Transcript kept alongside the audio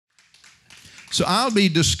So I'll be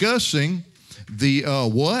discussing the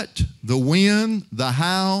what, the when, the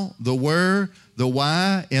how, the where, the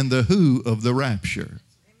why, and the who of the rapture.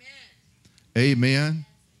 Amen. Amen.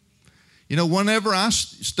 You know, whenever I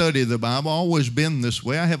study the Bible, I've always been this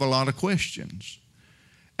way. I have a lot of questions.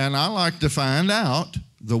 And I like to find out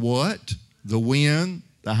the what, the when,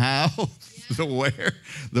 the how, the where,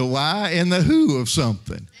 the why, and the who of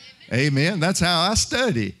something. Amen. That's how I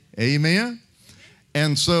study. Amen.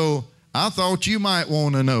 And so I thought you might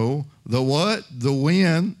want to know the what, the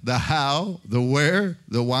when, the how, the where,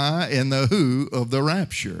 the why, and the who of the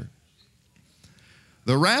rapture.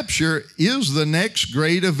 The rapture is the next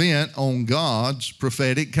great event on God's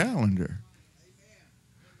prophetic calendar.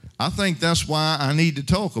 I think that's why I need to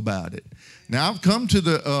talk about it. Now, I've come to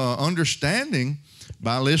the understanding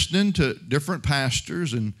by listening to different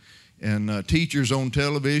pastors and teachers on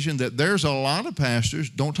television that there's a lot of pastors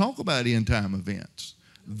don't talk about end time events.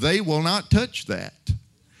 They will not touch that.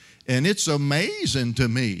 And it's amazing to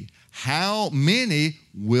me how many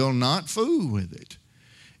will not fool with it.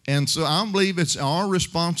 And so I believe it's our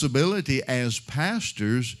responsibility as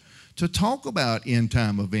pastors to talk about end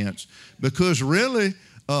time events, because really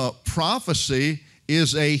prophecy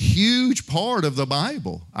is a huge part of the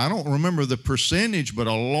Bible. I don't remember the percentage, but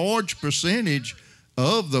a large percentage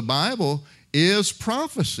of the Bible is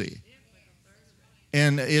prophecy.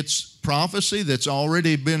 And it's prophecy that's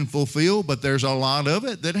already been fulfilled, but there's a lot of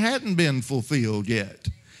it that hadn't been fulfilled yet.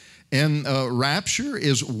 And rapture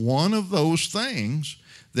is one of those things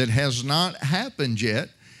that has not happened yet.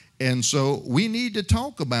 And so we need to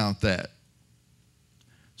talk about that.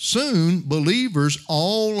 Soon, believers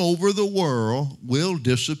all over the world will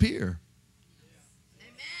disappear.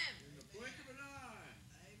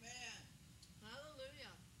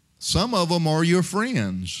 Some of them are your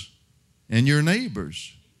friends and your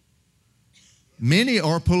neighbors. Many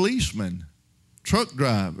are policemen, truck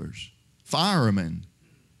drivers, firemen,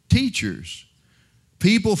 teachers,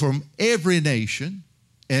 people from every nation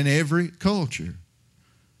and every culture.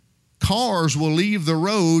 Cars will leave the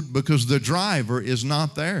road because the driver is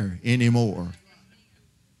not there anymore.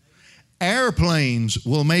 Airplanes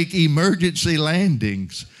will make emergency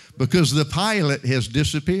landings because the pilot has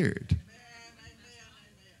disappeared.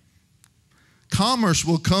 Commerce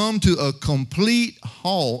will come to a complete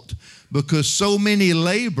halt because so many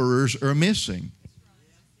laborers are missing.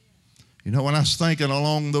 You know, when I was thinking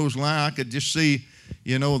along those lines, I could just see,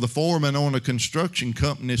 you know, the foreman on a construction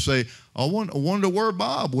company say, I wonder where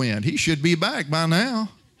Bob went. He should be back by now.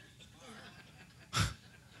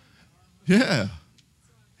 Yeah.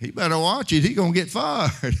 He better watch it. He's going to get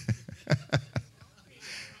fired.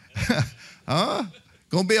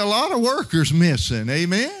 Going to be a lot of workers missing.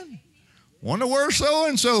 Amen. Wonder where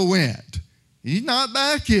so-and-so went. He's not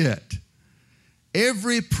back yet.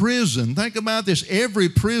 Every prison, think about this, every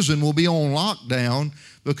prison will be on lockdown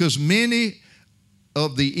because many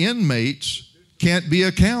of the inmates can't be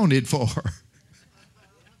accounted for.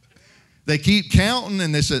 They keep counting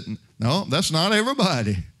and they said, no, that's not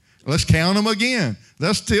everybody. Let's count them again.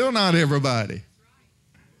 That's still not everybody.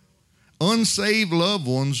 Unsaved loved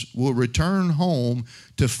ones will return home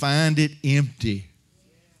to find it empty.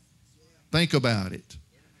 Think about it.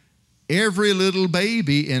 Every little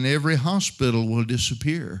baby in every hospital will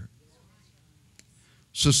disappear.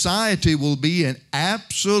 Society will be in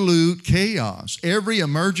absolute chaos. Every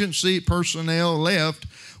emergency personnel left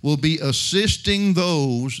will be assisting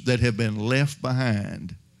those that have been left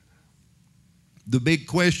behind. The big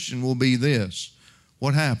question will be this: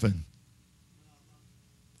 what happened?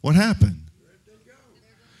 What happened?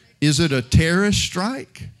 Is it a terrorist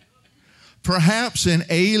strike? Perhaps an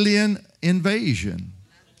alien invasion?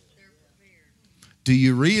 Do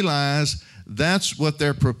you realize that's what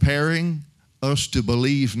they're preparing us to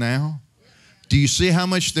believe now? Do you see how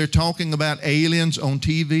much they're talking about aliens on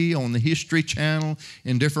TV, on the History Channel,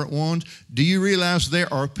 in different ones? Do you realize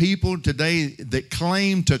there are people today that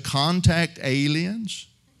claim to contact aliens?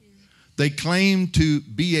 They claim to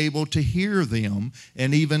be able to hear them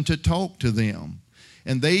and even to talk to them.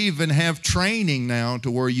 And they even have training now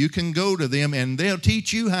to where you can go to them and they'll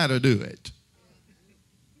teach you how to do it.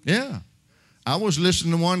 Yeah. I was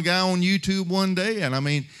listening to one guy on YouTube one day, and I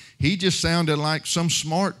mean, he just sounded like some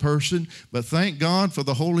smart person, but thank God for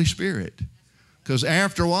the Holy Spirit. Because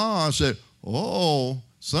after a while, I said, oh,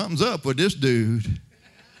 something's up with this dude.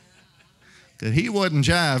 Because he wasn't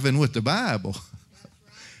jiving with the Bible,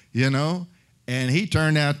 you know, and he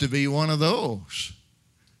turned out to be one of those,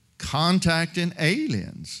 contacting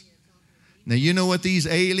aliens. Now, you know what these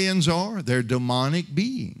aliens are? They're demonic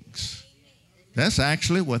beings. That's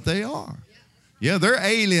actually what they are. Yeah, there are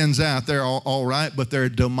aliens out there, all right, but they're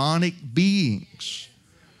demonic beings.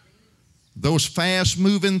 Those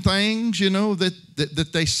fast-moving things, that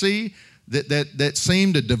they see, that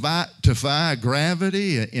seem to defy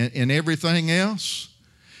gravity and everything else,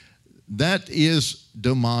 that is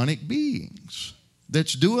demonic beings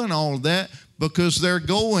that's doing all of that because they're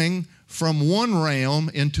going from one realm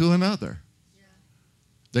into another. Yeah.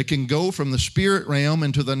 They can go from the spirit realm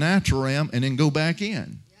into the natural realm and then go back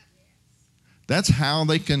in. Yeah. That's how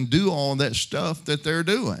they can do all that stuff that they're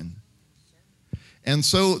doing. And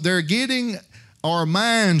so they're getting our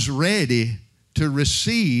minds ready to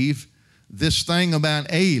receive this thing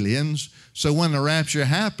about aliens. So when the rapture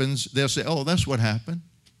happens, they'll say, oh, that's what happened.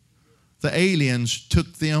 The aliens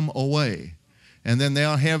took them away. And then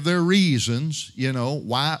they'll have their reasons,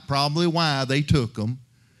 probably why they took them.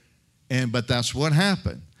 But that's what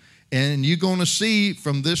happened. And you're going to see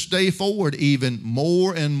from this day forward even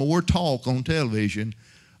more and more talk on television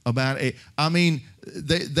about it. I mean,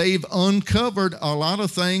 they've uncovered a lot of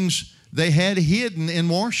things they had hidden in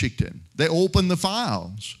Washington. They opened the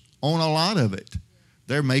files on a lot of it.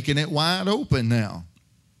 They're making it wide open now.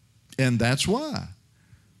 And that's why.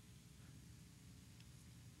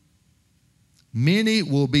 Many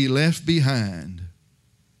will be left behind.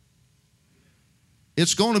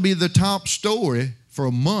 It's going to be the top story for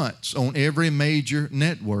months on every major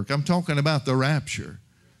network. I'm talking about the rapture.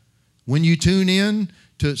 When you tune in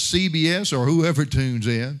to CBS or whoever tunes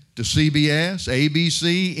in to CBS,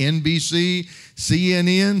 ABC, NBC,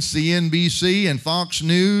 CNN, CNBC, and Fox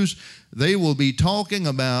News, they will be talking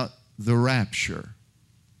about the rapture.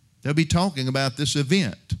 They'll be talking about this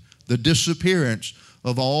event, the disappearance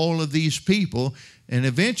of all of these people, and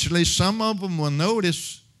eventually some of them will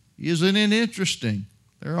notice, isn't it interesting?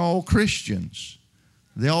 They're all Christians.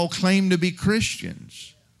 They all claim to be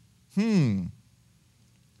Christians. And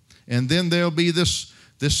then there'll be this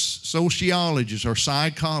sociologist or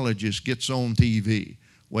psychologist gets on TV.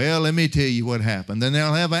 Well, let me tell you what happened. Then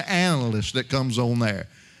they'll have an analyst that comes on there,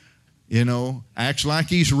 acts like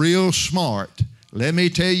he's real smart. Let me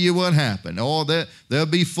tell you what happened. Oh, they'll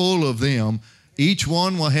be full of them. Each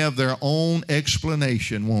one will have their own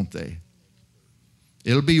explanation, won't they?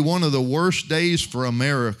 It'll be one of the worst days for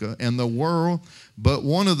America and the world, but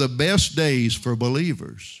one of the best days for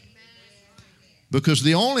believers. Because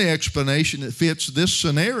the only explanation that fits this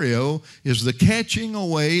scenario is the catching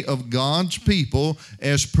away of God's people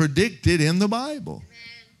as predicted in the Bible.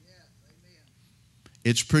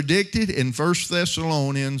 It's predicted in 1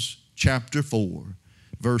 Thessalonians chapter 4,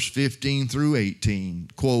 verse 15 through 18.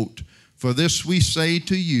 Quote, "For this we say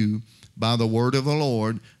to you by the word of the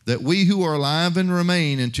Lord, that we who are alive and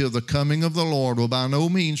remain until the coming of the Lord will by no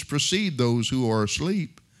means precede those who are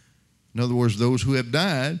asleep." In other words, those who have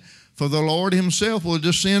died. "For the Lord himself will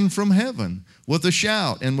descend from heaven with a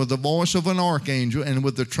shout and with the voice of an archangel and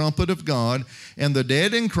with the trumpet of God, and the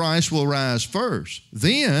dead in Christ will rise first.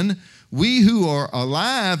 Then we who are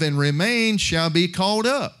alive and remain shall be caught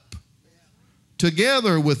up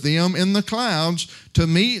together with them in the clouds to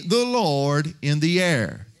meet the Lord in the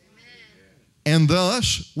air. And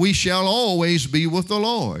thus we shall always be with the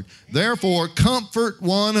Lord. Therefore, comfort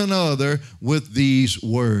one another with these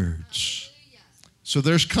words." So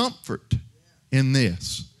there's comfort in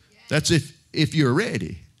this. That's if you're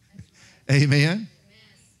ready. Amen.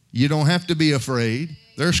 You don't have to be afraid.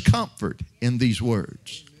 There's comfort in these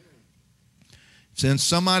words. Since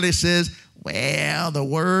somebody says, well, the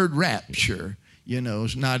word rapture,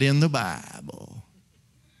 is not in the Bible.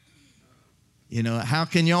 How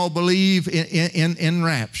can y'all believe in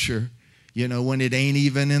rapture, when it ain't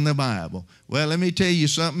even in the Bible? Well, let me tell you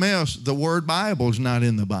something else. The word Bible is not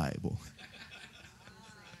in the Bible.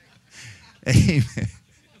 Amen.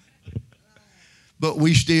 But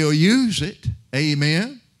we still use it.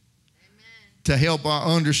 Amen. To help our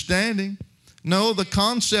understanding. No, the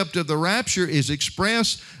concept of the rapture is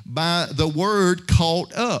expressed by the word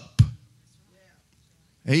caught up.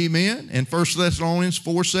 Amen. In 1 Thessalonians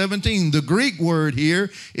 4:17, the Greek word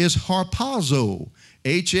here is harpazo,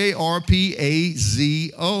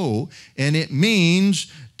 Harpazo, and it means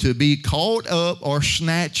to be caught up or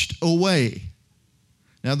snatched away.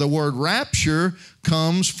 Now, the word rapture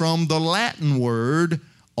comes from the Latin word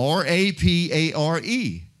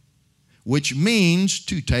rapare, which means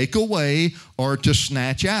to take away or to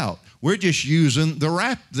snatch out. We're just using the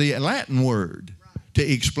Latin word to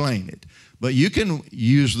explain it. But you can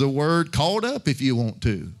use the word caught up if you want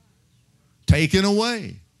to. Taken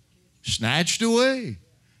away. Snatched away.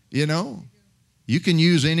 You can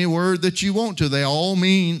use any word that you want to. They all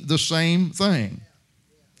mean the same thing.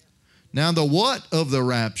 Now, the what of the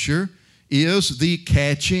rapture is the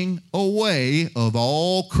catching away of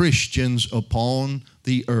all Christians upon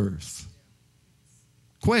the earth.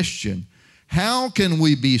 Question, how can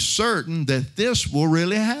we be certain that this will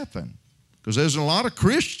really happen? Because there's a lot of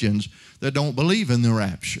Christians that don't believe in the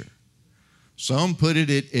rapture. Some put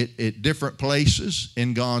it at different places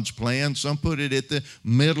in God's plan. Some put it at the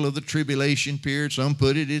middle of the tribulation period. Some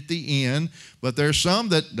put it at the end. But there's some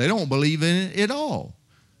that they don't believe in it at all.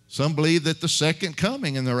 Some believe that the second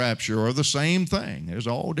coming and the rapture are the same thing. There's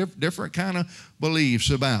all different kind of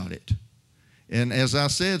beliefs about it. And as I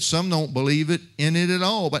said, some don't believe in it at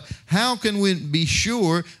all. But how can we be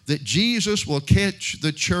sure that Jesus will catch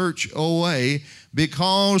the church away?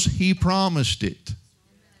 Because he promised it.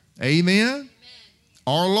 Amen?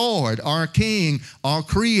 Our Lord, our King, our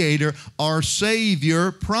Creator, our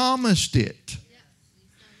Savior promised it.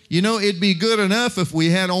 You know, it'd be good enough if we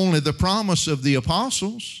had only the promise of the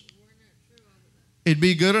apostles. It'd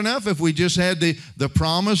be good enough if we just had the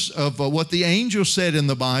promise of what the angels said in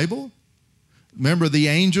the Bible. Remember, the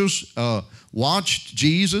angels watched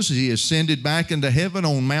Jesus. He ascended back into heaven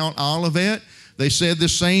on Mount Olivet. They said the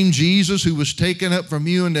same Jesus who was taken up from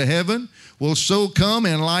you into heaven will so come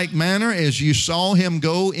in like manner as you saw him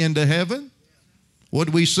go into heaven. What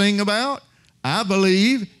do we sing about? I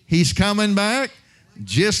believe he's coming back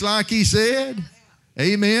just like he said.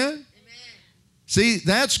 Amen. See,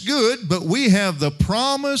 that's good, but we have the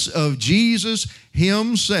promise of Jesus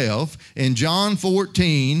himself. In John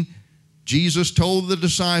 14, Jesus told the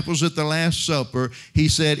disciples at the Last Supper, he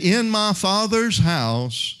said, in my Father's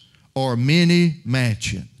house are many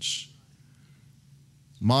mansions.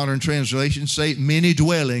 Modern translations say many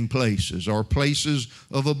dwelling places or places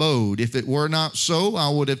of abode. If it were not so, I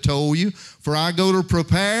would have told you, for I go to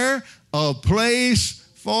prepare a place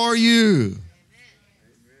for you.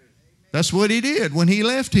 That's what he did when he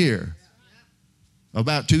left here.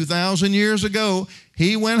 About 2,000 years ago,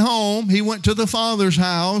 he went home, he went to the Father's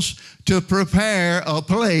house to prepare a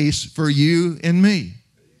place for you and me.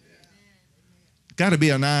 Got to be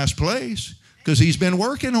a nice place because he's been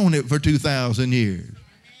working on it for 2,000 years.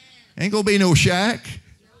 Ain't going to be no shack.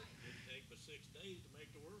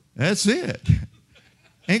 That's it.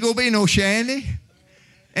 Ain't going to be no shanty.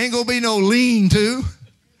 Ain't going to be no lean-to.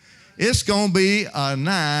 It's going to be a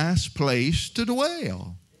nice place to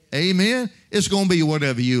dwell. Amen. It's going to be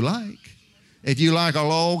whatever you like. If you like a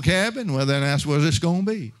log cabin, well, then that's what it's going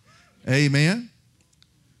to be. Amen.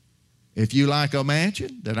 If you like a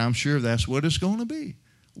mansion, then I'm sure that's what it's going to be.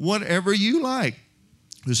 Whatever you like.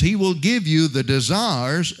 Because he will give you the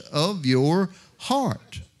desires of your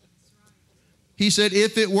heart. He said,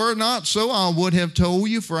 if it were not so, I would have told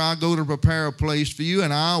you, for I go to prepare a place for you,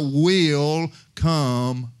 and I will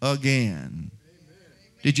come again.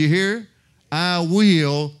 Did you hear? I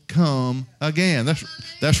will come again.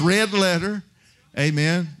 That's red letter.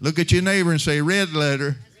 Amen. Look at your neighbor and say, red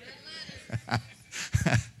letter.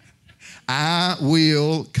 I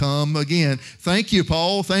will come again. Thank you,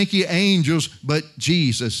 Paul. Thank you, angels. But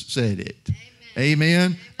Jesus said it.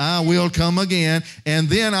 Amen. I will come again, and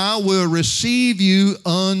then I will receive you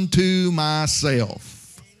unto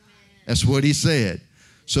myself. That's what he said.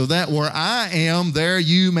 So that where I am, there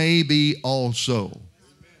you may be also.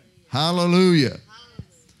 Hallelujah.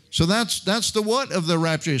 So that's the what of the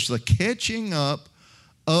rapture? It's the catching up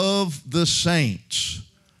of the saints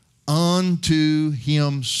unto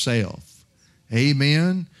himself.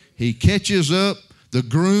 Amen. He catches up, the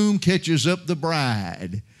groom catches up the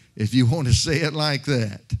bride, if you want to say it like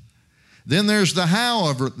that. Then there's the how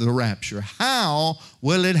of the rapture. How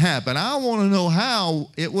will it happen? I want to know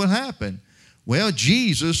how it will happen. Well,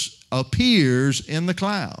 Jesus appears in the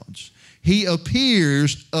clouds. He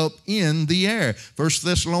appears up in the air. 1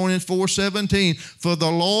 Thessalonians 4:17, for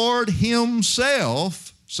the Lord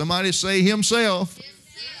himself, somebody say himself,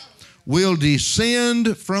 will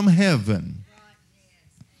descend from heaven.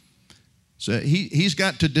 So he's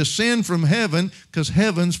got to descend from heaven because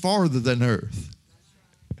heaven's farther than earth.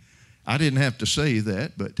 I didn't have to say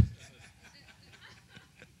that, but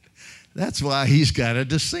that's why he's got to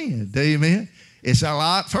descend. Amen. It's a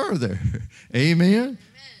lot further. Amen.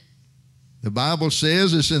 The Bible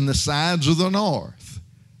says it's in the sides of the north,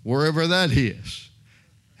 wherever that is.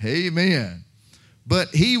 Amen. But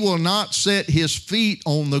he will not set his feet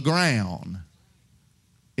on the ground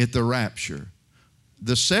at the rapture.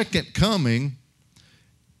 The second coming,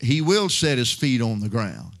 he will set his feet on the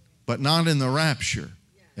ground, but not in the rapture.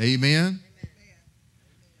 Amen.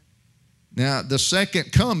 Now, the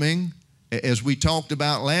second coming, as we talked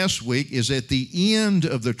about last week, is at the end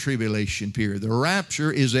of the tribulation period. The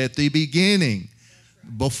rapture is at the beginning.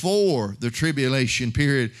 before the tribulation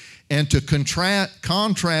period. And to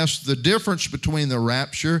contrast the difference between the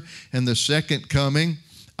rapture and the second coming,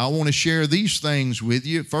 I want to share these things with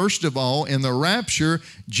you. First of all, in the rapture,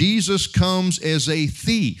 Jesus comes as a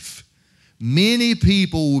thief. Many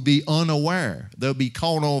people will be unaware. They'll be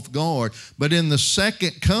caught off guard. But in the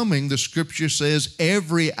second coming, the Scripture says,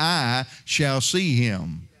 every eye shall see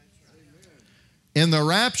him. In the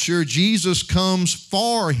rapture, Jesus comes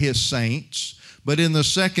for his saints, but in the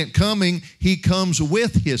second coming, he comes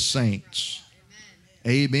with his saints.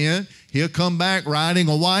 Amen. He'll come back riding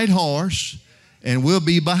a white horse, and we'll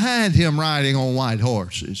be behind him riding on white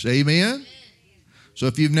horses. Amen. So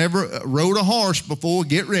if you've never rode a horse before,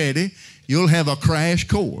 get ready. You'll have a crash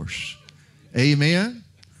course. Amen.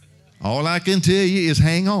 All I can tell you is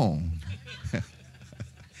hang on.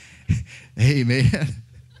 Amen.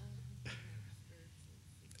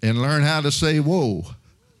 And learn how to say, whoa.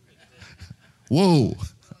 Whoa.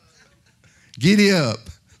 Giddy up.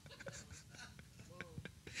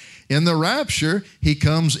 In the rapture, he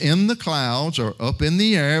comes in the clouds or up in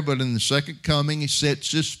the air, but in the second coming, he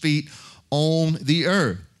sets his feet on the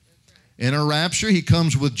earth. In a rapture, he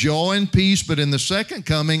comes with joy and peace, but in the second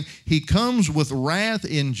coming, he comes with wrath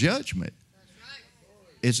and judgment.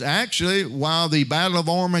 It's actually while the Battle of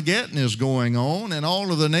Armageddon is going on and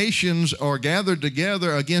all of the nations are gathered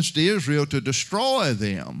together against Israel to destroy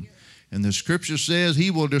them. And the Scripture says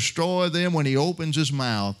he will destroy them when he opens his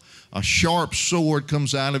mouth. A sharp sword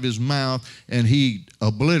comes out of his mouth and he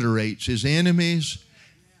obliterates his enemies.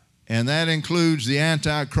 And that includes the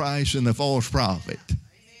Antichrist and the false prophet.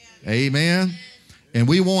 Amen. And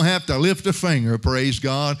we won't have to lift a finger, praise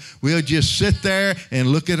God. We'll just sit there and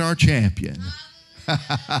look at our champion.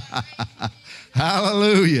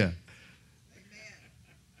 Hallelujah.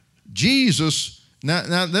 Jesus,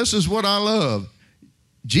 now this is what I love.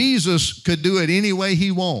 Jesus could do it any way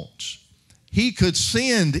he wants. He could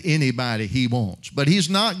send anybody he wants, but he's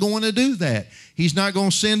not going to do that. He's not going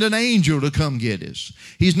to send an angel to come get us.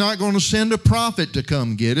 He's not going to send a prophet to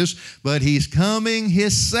come get us, but he's coming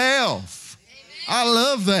himself. Amen. I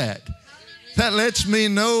love that. That lets me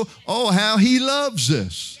know, oh, how he loves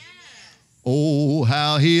us. Oh,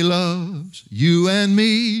 how he loves you and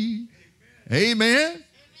me. Amen.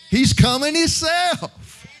 He's coming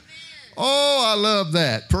himself. Oh, I love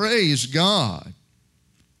that. Praise God.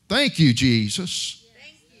 Thank you, Jesus.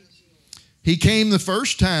 He came the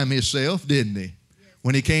first time himself, didn't he?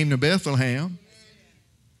 When he came to Bethlehem.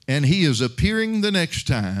 And he is appearing the next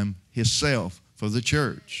time himself for the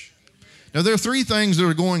church. Now, there are three things that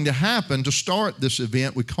are going to happen to start this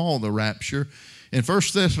event we call the rapture. In 1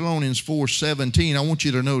 Thessalonians 4:17, I want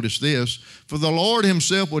you to notice this. For the Lord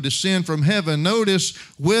himself will descend from heaven, notice,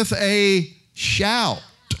 with a shout.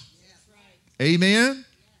 Amen?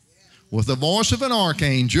 With the voice of an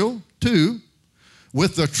archangel. 2,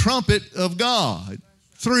 with the trumpet of God.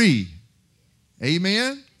 3.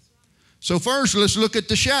 Amen? So first, let's look at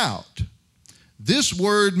the shout. This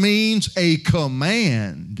word means a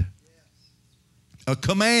command. A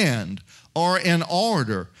command or an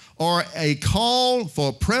order or a call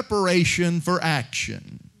for preparation for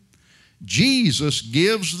action. Jesus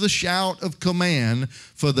gives the shout of command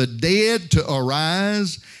for the dead to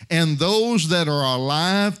arise and those that are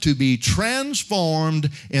alive to be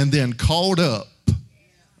transformed and then called up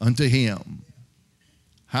unto him.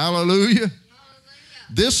 Hallelujah.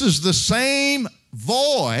 This is the same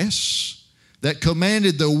voice that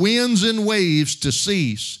commanded the winds and waves to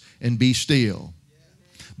cease and be still.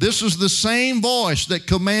 This is the same voice that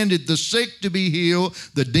commanded the sick to be healed,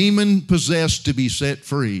 the demon-possessed to be set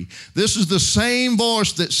free. This is the same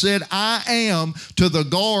voice that said, I am, to the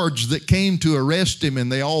guards that came to arrest him,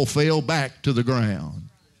 and they all fell back to the ground.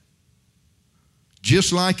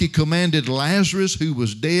 Just like he commanded Lazarus, who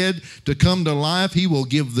was dead, to come to life, he will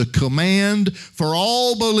give the command for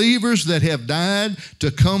all believers that have died to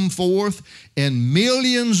come forth, and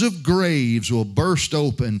millions of graves will burst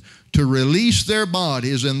open to release their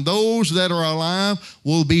bodies, and those that are alive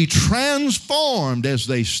will be transformed as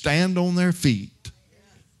they stand on their feet.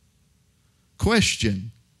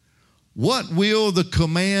 Question, what will the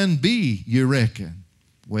command be, you reckon?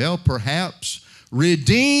 Well, perhaps,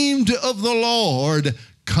 redeemed of the Lord,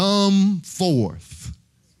 come forth.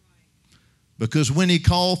 Because when he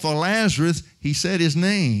called for Lazarus, he said his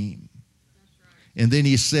name. And then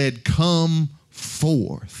he said, come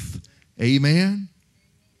forth. Amen?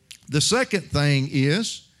 The second thing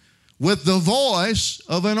is with the voice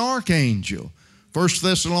of an archangel. 1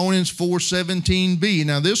 Thessalonians 4:17b.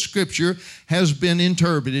 Now this scripture has been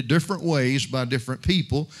interpreted different ways by different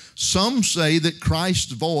people. Some say that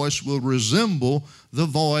Christ's voice will resemble the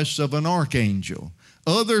voice of an archangel.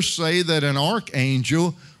 Others say that an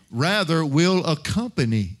archangel rather will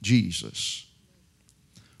accompany Jesus.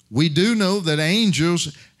 We do know that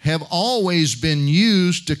angels have always been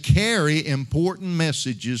used to carry important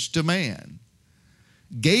messages to man.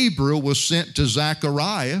 Gabriel was sent to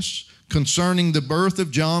Zacharias concerning the birth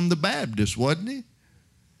of John the Baptist, wasn't he?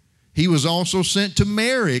 He was also sent to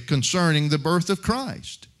Mary concerning the birth of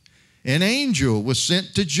Christ. An angel was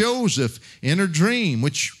sent to Joseph in a dream,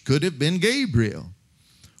 which could have been Gabriel.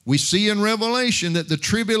 We see in Revelation that the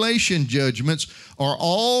tribulation judgments are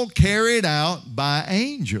all carried out by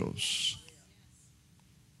angels.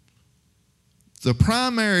 The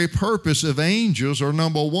primary purpose of angels are,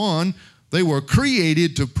 number one, they were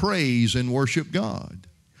created to praise and worship God.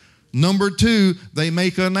 Number two, they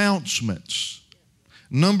make announcements.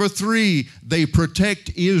 Number three, they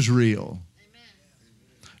protect Israel.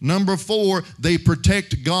 Number four, they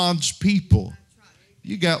protect God's people.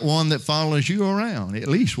 You got one that follows you around, at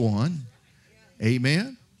least one.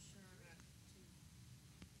 Amen.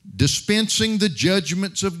 Dispensing the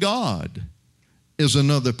judgments of God is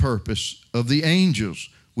another purpose of the angels.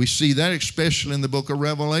 We see that especially in the book of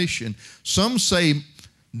Revelation. Some say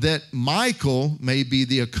that Michael may be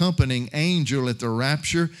the accompanying angel at the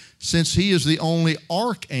rapture, since he is the only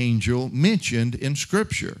archangel mentioned in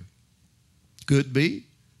Scripture. Could be.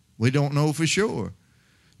 We don't know for sure.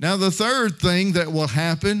 Now, the third thing that will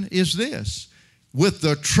happen is this: with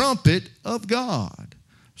the trumpet of God.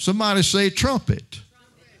 Somebody say trumpet.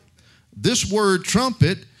 This word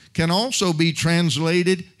trumpet can also be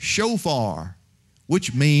translated shofar,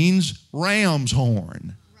 which means ram's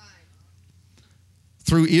horn.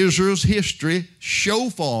 Through Israel's history,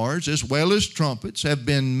 shofars as well as trumpets have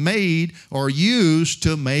been made or used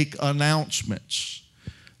to make announcements.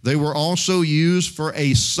 They were also used for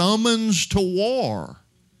a summons to war,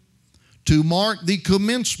 to mark the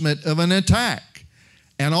commencement of an attack,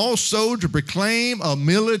 and also to proclaim a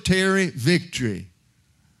military victory.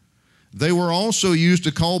 They were also used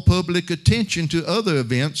to call public attention to other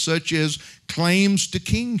events such as claims to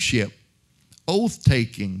kingship,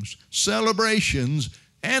 oath-takings, celebrations,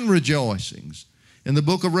 and rejoicings. In the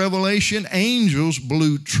book of Revelation, angels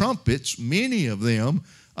blew trumpets, many of them,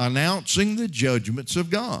 announcing the judgments of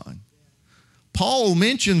God. Paul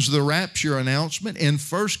mentions the rapture announcement in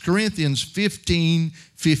 1 Corinthians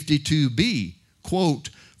 15:52b, quote,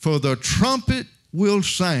 "For the trumpet will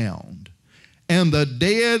sound, and the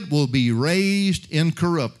dead will be raised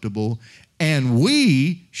incorruptible, and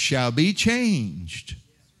we shall be changed."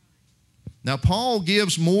 Now, Paul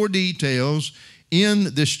gives more details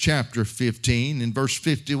in this chapter 15. In verse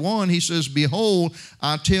 51, he says, "Behold,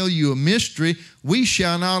 I tell you a mystery. We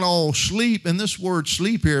shall not all sleep." And this word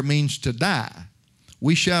sleep here means to die.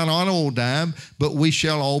 We shall not all die, but we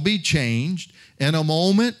shall all be changed in a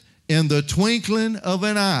moment, in the twinkling of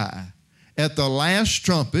an eye, at the last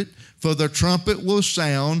trumpet. For the trumpet will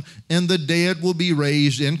sound, and the dead will be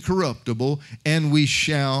raised incorruptible, and we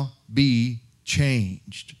shall be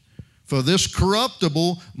changed. For this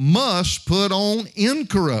corruptible must put on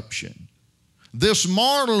incorruption. This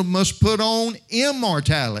mortal must put on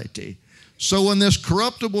immortality. So when this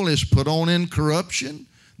corruptible is put on incorruption,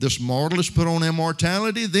 this mortal is put on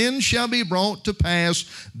immortality, then shall be brought to pass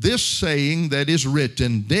this saying that is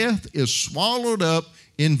written, "Death is swallowed up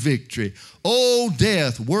in victory. O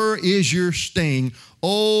death, where is your sting?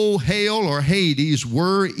 O hell or Hades,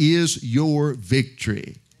 where is your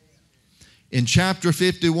victory?" In chapter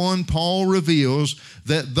 51, Paul reveals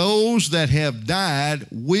that those that have died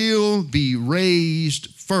will be raised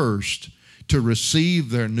first to receive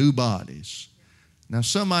their new bodies. Now,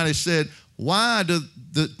 somebody said, why does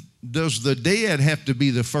the dead have to be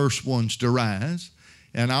the first ones to rise?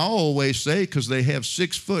 And I always say, because they have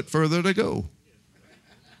 6 foot further to go.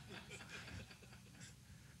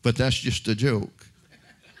 But that's just a joke.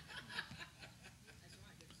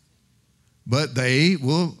 But they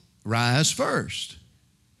will rise first.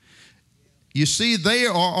 You see, they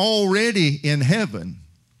are already in heaven.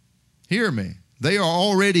 Hear me. They are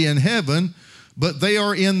already in heaven, but they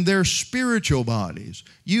are in their spiritual bodies.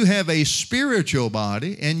 You have a spiritual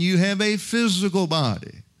body and you have a physical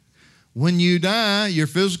body. When you die, your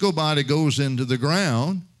physical body goes into the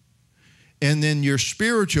ground, and then your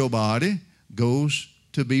spiritual body goes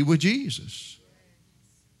to be with Jesus.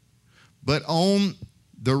 But on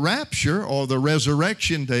the rapture or the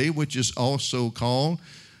resurrection day, which is also called,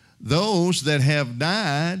 those that have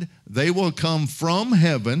died, they will come from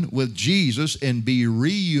heaven with Jesus and be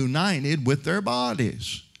reunited with their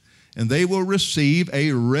bodies. And they will receive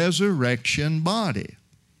a resurrection body.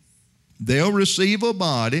 They'll receive a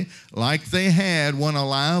body like they had when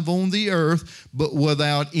alive on the earth, but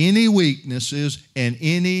without any weaknesses and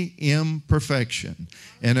any imperfection.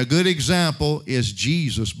 And a good example is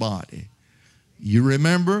Jesus' body. You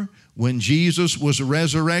remember when Jesus was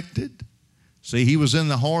resurrected? See, he was in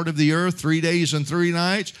the heart of the earth 3 days and 3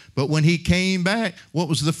 nights, but when he came back, what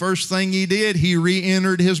was the first thing he did? He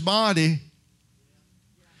re-entered his body.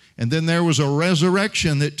 And then there was a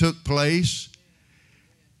resurrection that took place.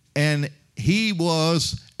 And he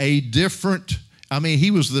was a different,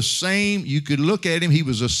 he was the same. You could look at him. He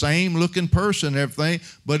was the same looking person and everything,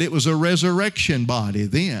 but it was a resurrection body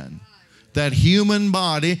then. That human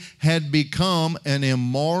body had become an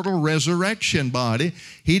immortal resurrection body.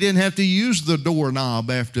 He didn't have to use the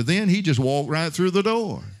doorknob after then. He just walked right through the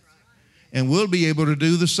door. And we'll be able to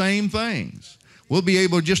do the same things. We'll be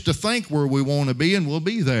able just to think where we want to be, and we'll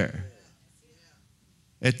be there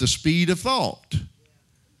at the speed of thought.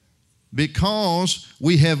 Because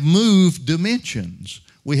we have moved dimensions.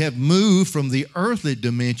 We have moved from the earthly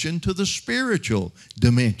dimension to the spiritual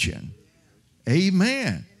dimension.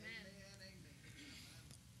 Amen.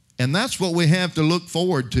 And that's what we have to look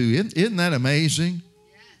forward to. Isn't that amazing?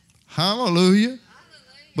 Hallelujah.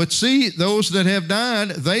 But see, those that have died,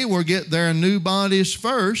 they will get their new bodies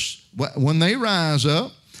first when they rise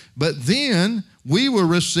up. But then we will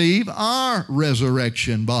receive our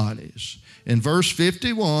resurrection bodies. In verse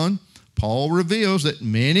 51, Paul reveals that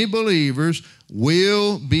many believers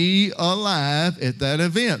will be alive at that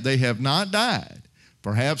event. They have not died.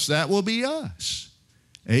 Perhaps that will be us.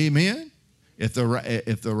 Amen. If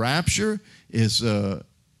the rapture is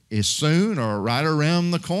soon or right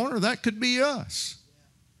around the corner, that could be us.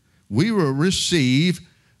 We will receive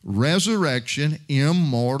resurrection,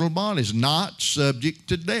 immortal bodies, not subject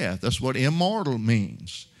to death. That's what immortal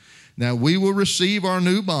means. Now, we will receive our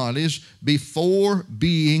new bodies before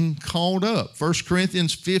being called up. 1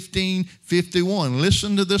 Corinthians 15:51.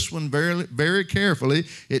 Listen to this one very, very carefully.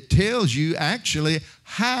 It tells you actually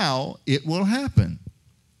how it will happen.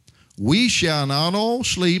 We shall not all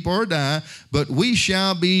sleep or die, but we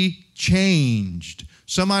shall be changed.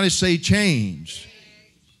 Somebody say changed.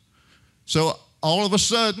 So all of a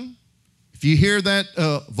sudden, if you hear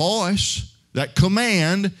that voice, that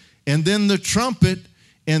command, and then the trumpet,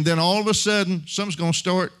 and then all of a sudden, something's going to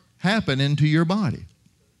start happening to your body.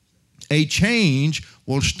 A change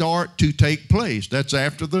will start to take place. That's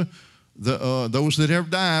after those that have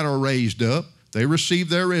died are raised up. They receive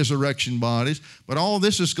their resurrection bodies. But all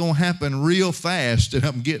this is going to happen real fast, and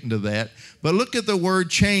I'm getting to that. But look at the word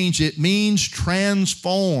change. It means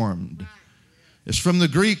transformed. It's from the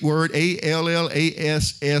Greek word ALLASSO,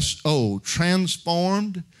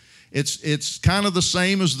 transformed. It's kind of the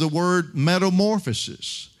same as the word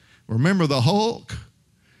metamorphosis. Remember the Hulk?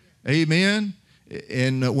 Amen?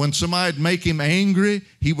 And when somebody'd make him angry,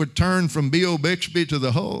 he would turn from Bill Bixby to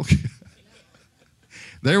the Hulk.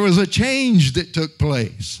 There was a change that took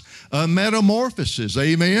place, a metamorphosis.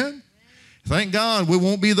 Amen? Thank God we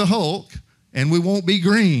won't be the Hulk and we won't be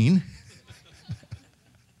green.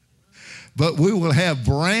 But we will have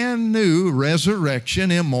brand new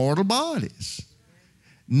resurrection immortal bodies.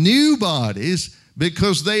 New bodies,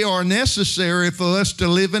 because they are necessary for us to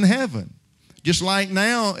live in heaven. Just like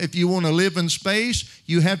now, if you want to live in space,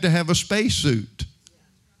 you have to have a spacesuit.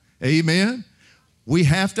 Amen? We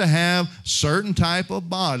have to have certain type of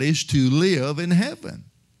bodies to live in heaven.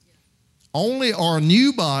 Only our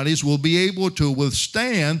new bodies will be able to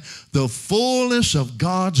withstand the fullness of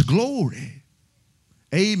God's glory.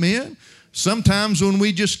 Amen? Sometimes when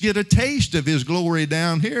we just get a taste of His glory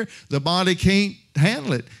down here, the body can't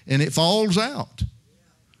handle it and it falls out.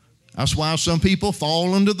 That's why some people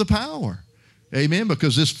fall under the power. Amen?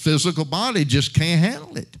 Because this physical body just can't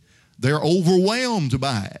handle it. They're overwhelmed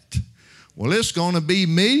by it. Well, it's going to be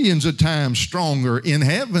millions of times stronger in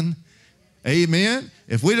heaven. Amen?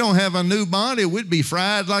 If we don't have a new body, we'd be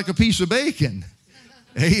fried like a piece of bacon.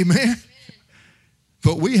 Amen?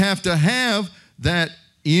 But we have to have that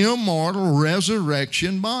immortal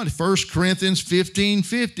resurrection body. 1 Corinthians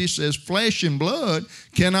 15:50 says, flesh and blood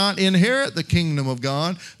cannot inherit the kingdom of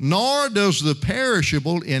God, nor does the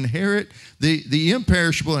perishable inherit, the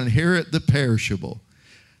imperishable inherit the perishable.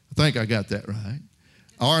 I think I got that right.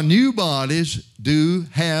 Our new bodies do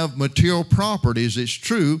have material properties, it's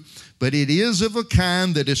true, but it is of a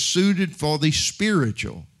kind that is suited for the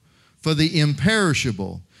spiritual, for the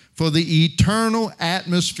imperishable, for the eternal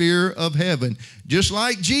atmosphere of heaven. Just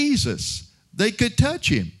like Jesus, they could touch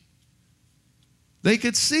Him. They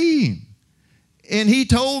could see Him. And He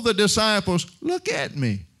told the disciples, look at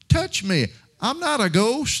me, touch me. I'm not a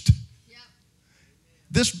ghost. Yep.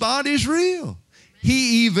 This body's real.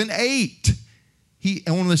 He even ate.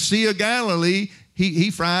 On the Sea of Galilee,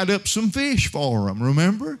 he fried up some fish for them,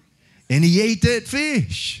 remember? And he ate that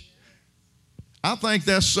fish. I think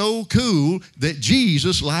that's so cool that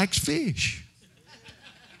Jesus likes fish.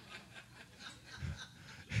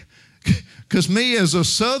 Because me as a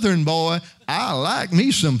Southern boy, I like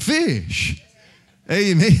me some fish.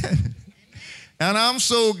 Amen. And I'm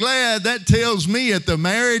so glad that tells me at the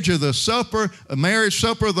marriage supper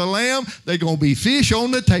of the Lamb, there's going to be fish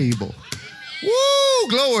on the table. Woo,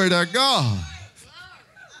 glory to God.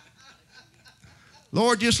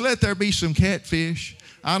 Lord, just let there be some catfish.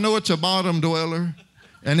 I know it's a bottom dweller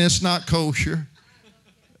and it's not kosher,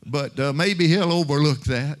 but maybe he'll overlook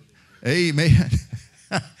that. Amen.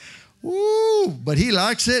 Woo, but he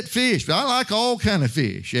likes that fish. I like all kind of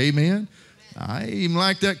fish. Amen. I even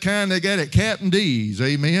like that kind they got at Captain D's.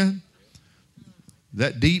 Amen.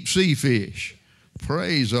 That deep sea fish.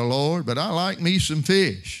 Praise the Lord. But I like me some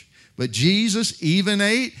fish. But Jesus even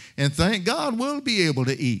ate, and thank God we'll be able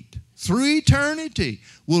to eat. Through eternity,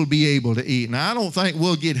 we'll be able to eat. Now, I don't think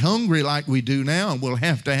we'll get hungry like we do now, and we'll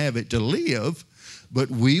have to have it to live, but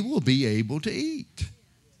we will be able to eat.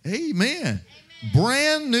 Amen.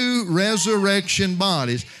 Brand new resurrection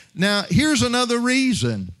bodies. Now, here's another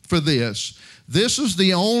reason for this. This is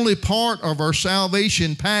the only part of our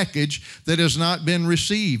salvation package that has not been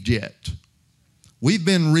received yet. We've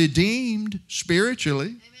been redeemed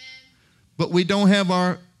spiritually, but we don't have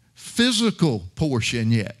our physical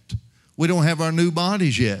portion yet. We don't have our new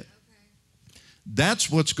bodies yet. That's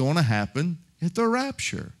what's going to happen at the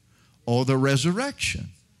rapture or the resurrection.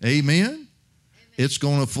 Amen? It's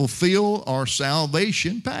going to fulfill our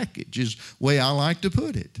salvation package is the way I like to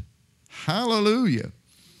put it. Hallelujah.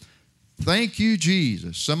 Thank you,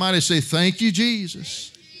 Jesus. Somebody say, thank you,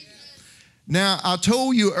 Jesus. Now, I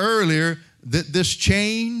told you earlier that this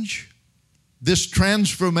change, this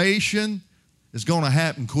transformation is going to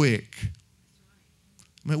happen quick.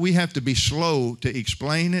 I mean, we have to be slow to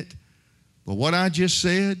explain it, but what I just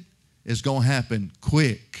said is going to happen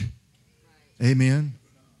quick. Amen.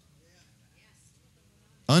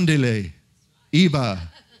 Andele, Eva.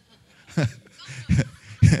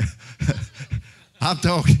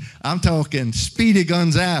 I'm talking Speedy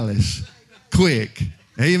Gonzalez. Quick.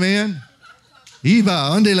 Amen. Eva,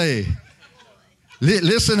 andele.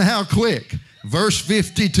 Listen how quick. Verse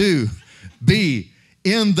 52. B,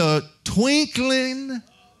 in the twinkling.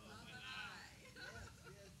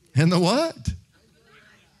 In the what?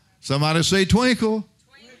 Somebody say twinkle.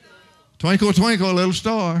 Twinkle, twinkle, little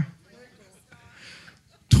star.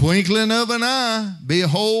 Twinkling of an eye.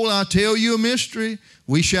 Behold, I tell you a mystery.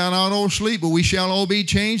 We shall not all sleep, but we shall all be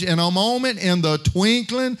changed in a moment, in the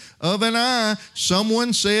twinkling of an eye.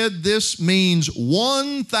 Someone said this means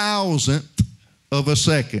 1,000th of a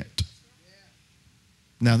second.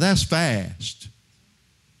 Now that's fast.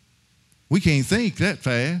 We can't think that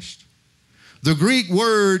fast. The Greek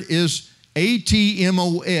word is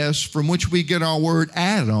atomos, from which we get our word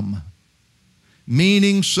atom,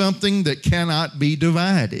 meaning something that cannot be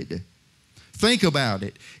divided. Think about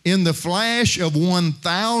it. In the flash of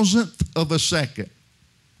 1,000th of a second,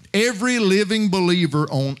 every living believer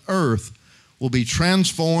on earth will be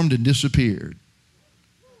transformed and disappeared.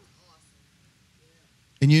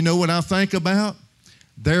 And you know what I think about?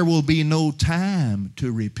 There will be no time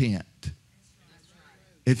to repent.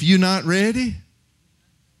 If you're not ready,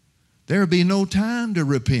 there will be no time to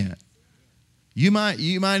repent. You might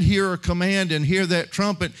hear a command and hear that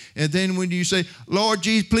trumpet, and then when you say, Lord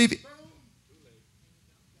Jesus, please,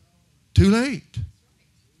 too late.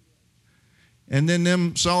 And then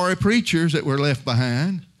them sorry preachers that were left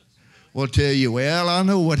behind will tell you, well, I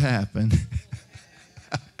know what happened.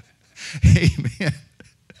 Amen.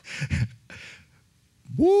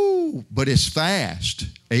 Woo, but it's fast.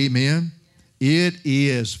 Amen. It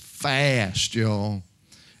is fast, y'all.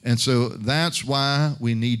 And so that's why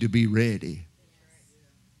we need to be ready.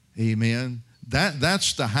 Amen.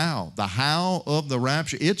 That's the how. The how of the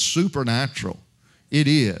rapture. It's supernatural. It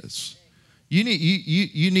is. You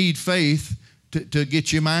need faith to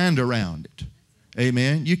get your mind around it.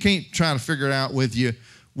 Amen. You can't try to figure it out with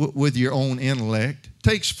your own intellect. It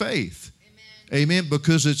takes faith. Amen.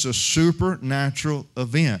 Because it's a supernatural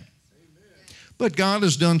event. But God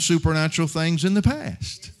has done supernatural things in the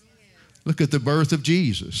past. Look at the birth of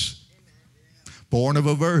Jesus. Born of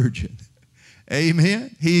a virgin.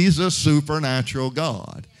 Amen. He's a supernatural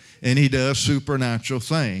God. And He does supernatural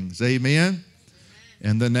things. Amen.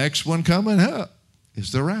 And the next one coming up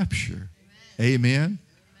is the rapture. Amen.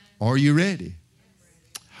 Are you ready?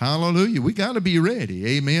 Hallelujah. We got to be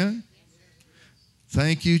ready. Amen.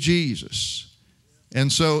 Thank you, Jesus.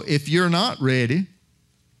 And so if you're not ready,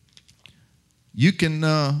 you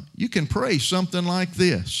can pray something like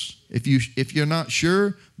this. If you're not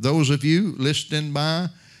sure, those of you listening by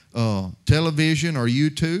television or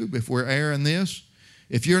YouTube, if we're airing this,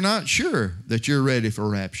 if you're not sure that you're ready for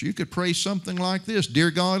rapture, you could pray something like this.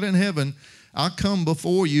 Dear God in heaven, I come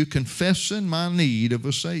before you confessing my need of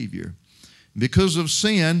a Savior. Because of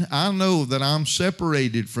sin, I know that I'm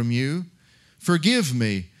separated from you. Forgive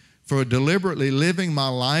me for deliberately living my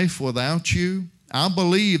life without you. I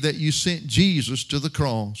believe that you sent Jesus to the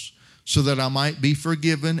cross so that I might be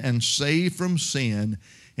forgiven and saved from sin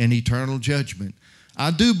and eternal judgment.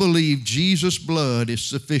 I do believe Jesus' blood is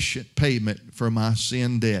sufficient payment for my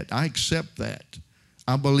sin debt. I accept that.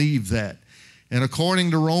 I believe that. And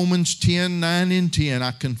according to Romans 10:9 and 10,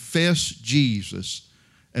 I confess Jesus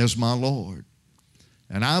as my Lord.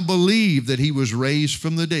 And I believe that he was raised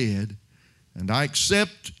from the dead. And I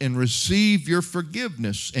accept and receive your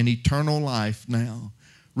forgiveness and eternal life now.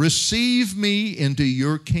 Receive me into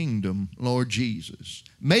your kingdom, Lord Jesus.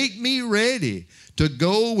 Make me ready to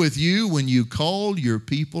go with you when you call your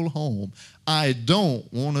people home. I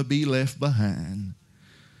don't want to be left behind.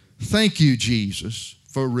 Thank you, Jesus,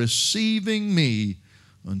 for receiving me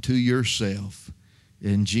unto yourself.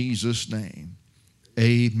 In Jesus' name,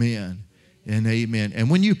 amen and amen. And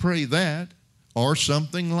when you pray that or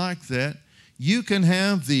something like that, you can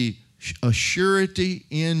have the assurity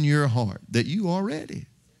in your heart that you are ready.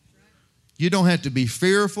 You don't have to be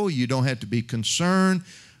fearful. You don't have to be concerned.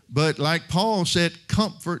 But like Paul said,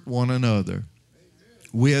 comfort one another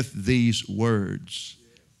with these words.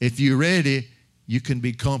 If you're ready, you can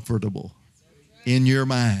be comfortable in your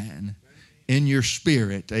mind, in your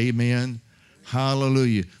spirit. Amen.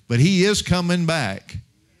 Hallelujah. But he is coming back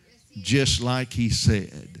just like he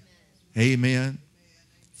said. Amen.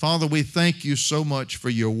 Father, we thank you so much for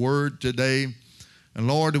your word today. And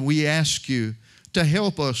Lord, we ask you to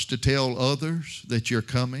help us to tell others that you're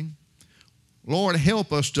coming. Lord,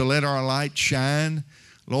 help us to let our light shine.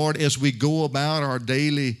 Lord, as we go about our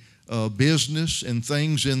daily business and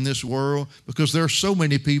things in this world, because there are so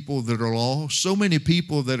many people that are lost, so many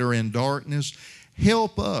people that are in darkness.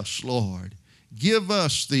 Help us, Lord. Give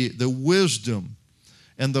us the wisdom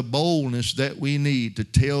and the boldness that we need to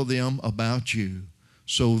tell them about you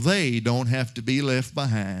so they don't have to be left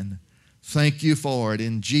behind. Thank you for it.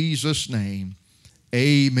 In Jesus' name,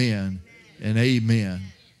 amen and amen.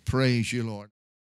 Praise you, Lord.